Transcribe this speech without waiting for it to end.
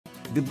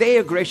The Day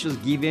of Gracious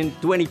Giving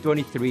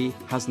 2023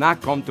 has now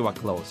come to a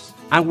close,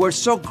 and we're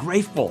so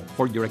grateful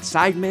for your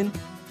excitement,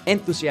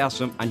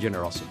 enthusiasm, and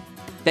generosity.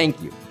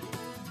 Thank you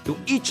to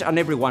each and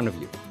every one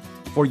of you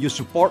for your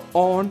support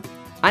on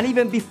and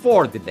even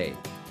before the day.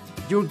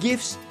 Your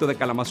gifts to the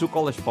Kalamazoo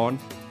College Fund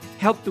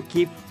help to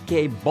keep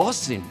K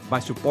buzzing by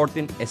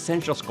supporting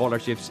essential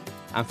scholarships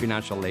and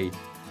financial aid,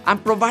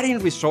 and providing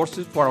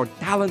resources for our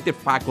talented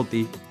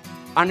faculty,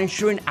 and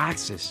ensuring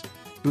access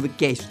to the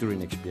K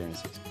student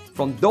experiences.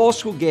 From those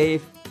who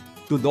gave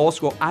to those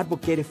who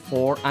advocated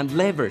for and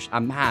leveraged a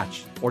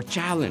match or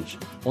challenge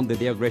on the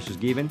Day of Gracious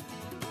Giving,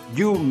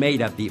 you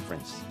made a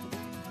difference.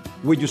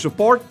 With your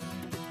support,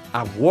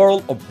 a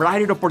world of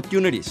brighter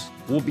opportunities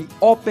will be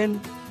open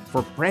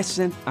for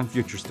present and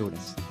future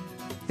students.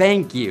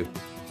 Thank you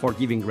for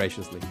giving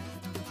graciously.